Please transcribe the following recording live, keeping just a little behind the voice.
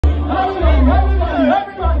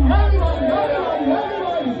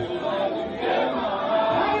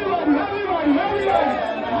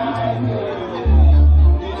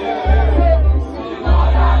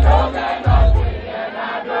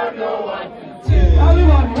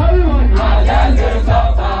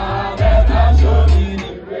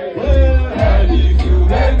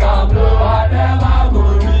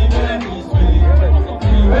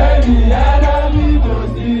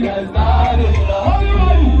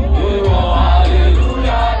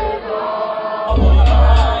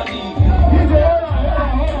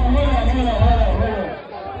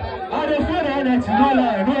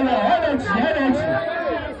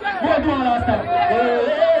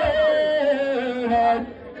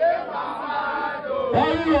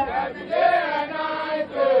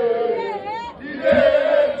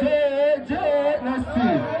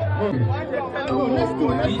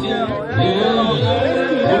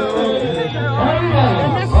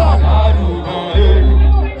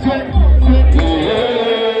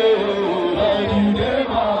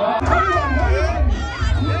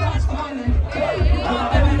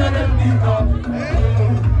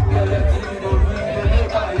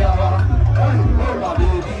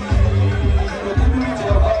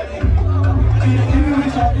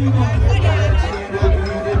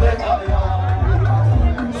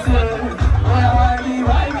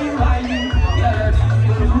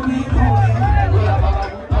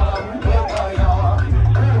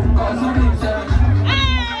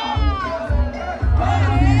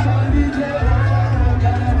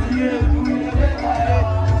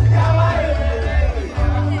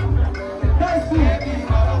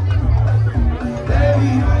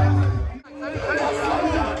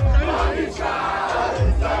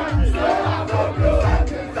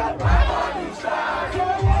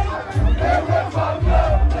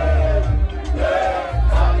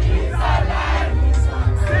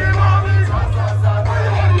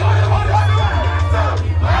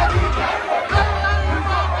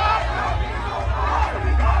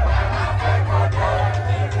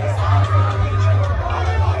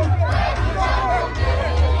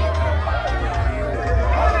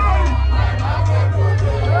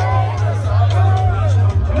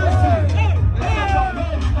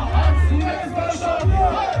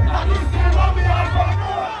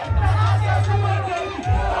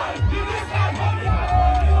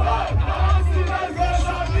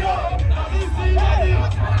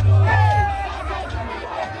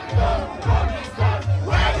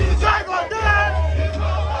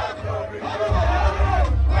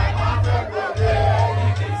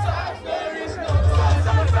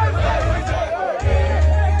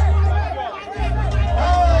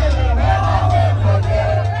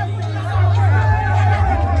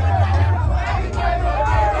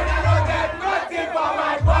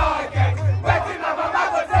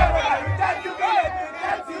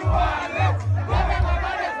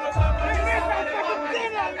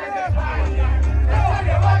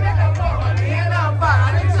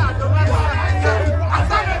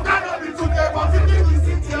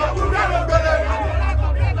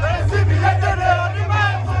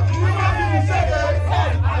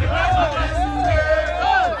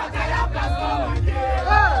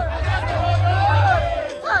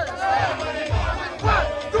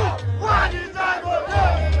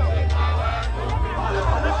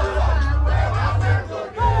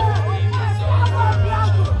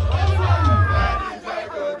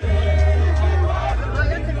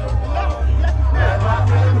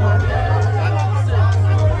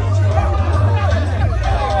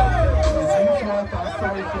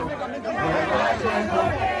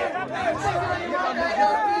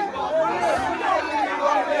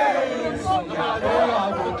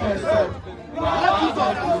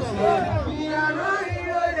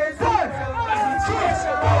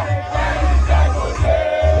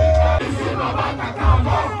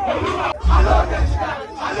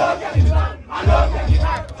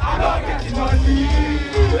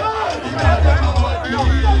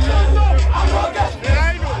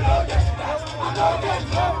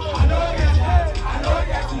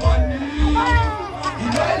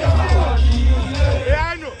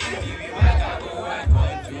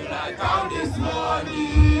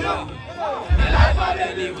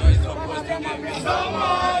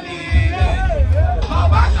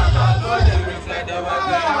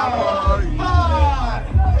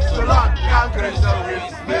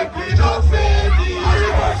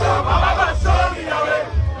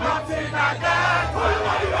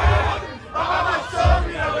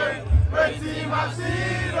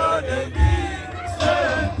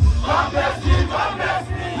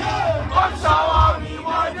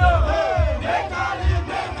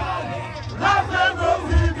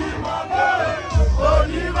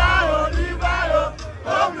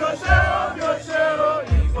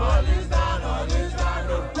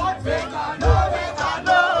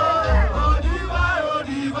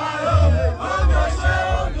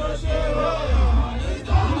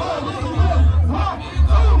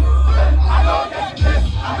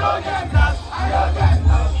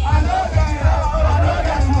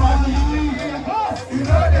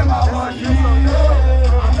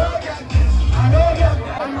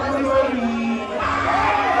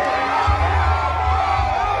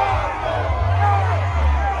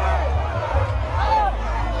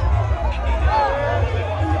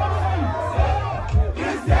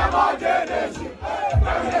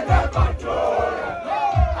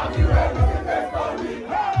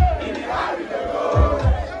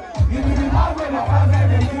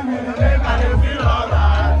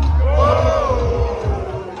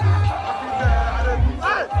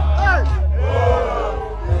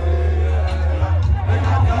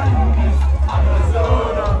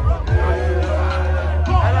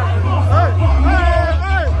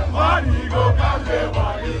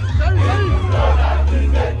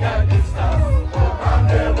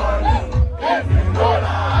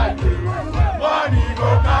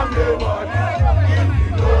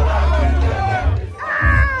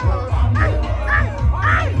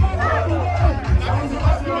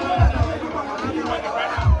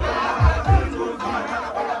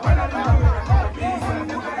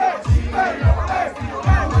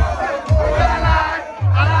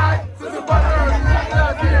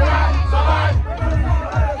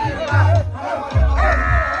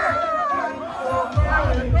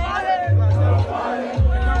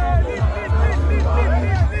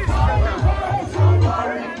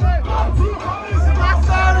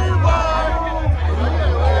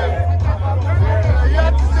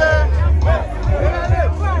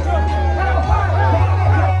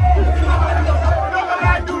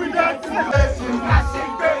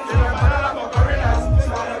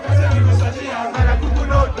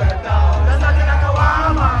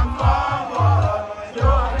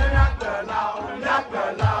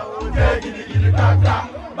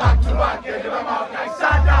Back to back, get them out like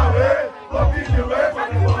shut down, open the way for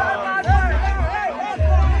the world.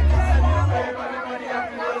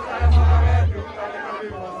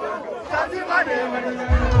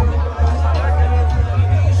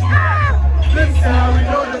 Listen, we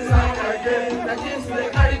know the sign again. The kids they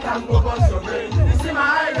carry can go bust your brain. You see my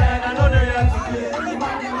island, I know they have to play.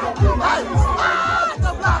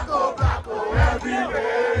 The black oh,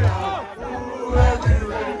 everywhere. Ooh,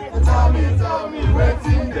 everywhere. Tell me,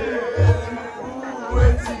 waiting there. Ooh,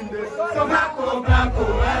 waiting there. So black oh,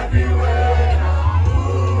 everywhere.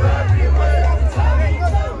 Ooh, everywhere. Tell me,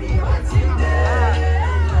 waiting there.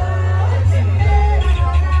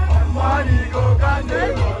 Money go down.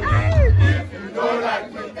 Don't like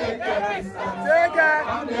me, take it.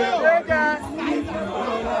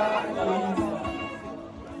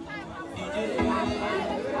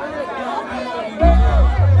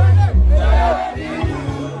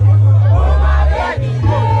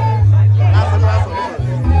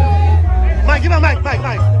 Mike, give me Mike.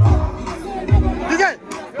 DJ.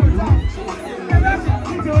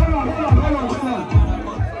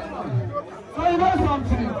 So you know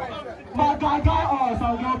something? My guy also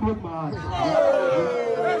got broke my heart.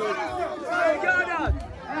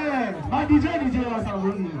 Hey, my DJ also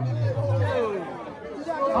winning.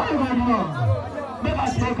 How you going to know? Make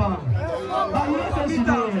us take on. But you know say she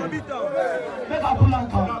do. Make her pull and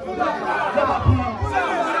come. Make her pull and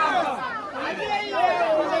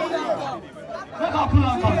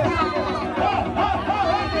come.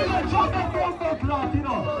 Drop that bomb cloth, you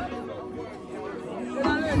know.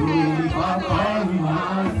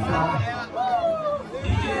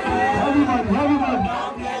 Everybody.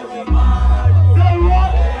 Say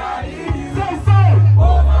what? Say.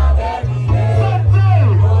 Oh my baby. Say.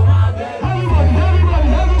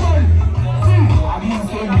 Everybody. See, I didn't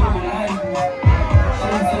say you like me.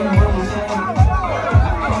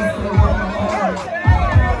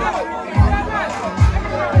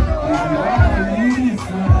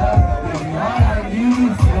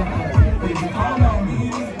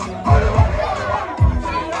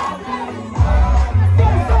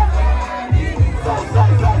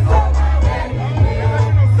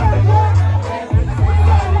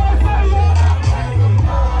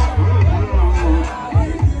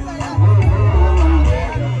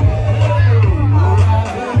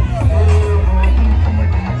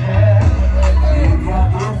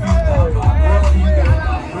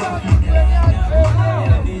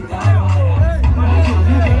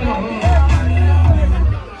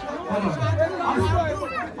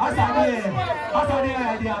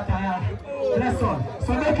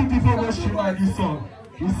 So make it before we stream by this song.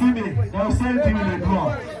 You see me? Now same thing with the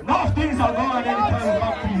drum. Now things are going anytime you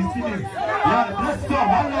come to you see me. Yeah.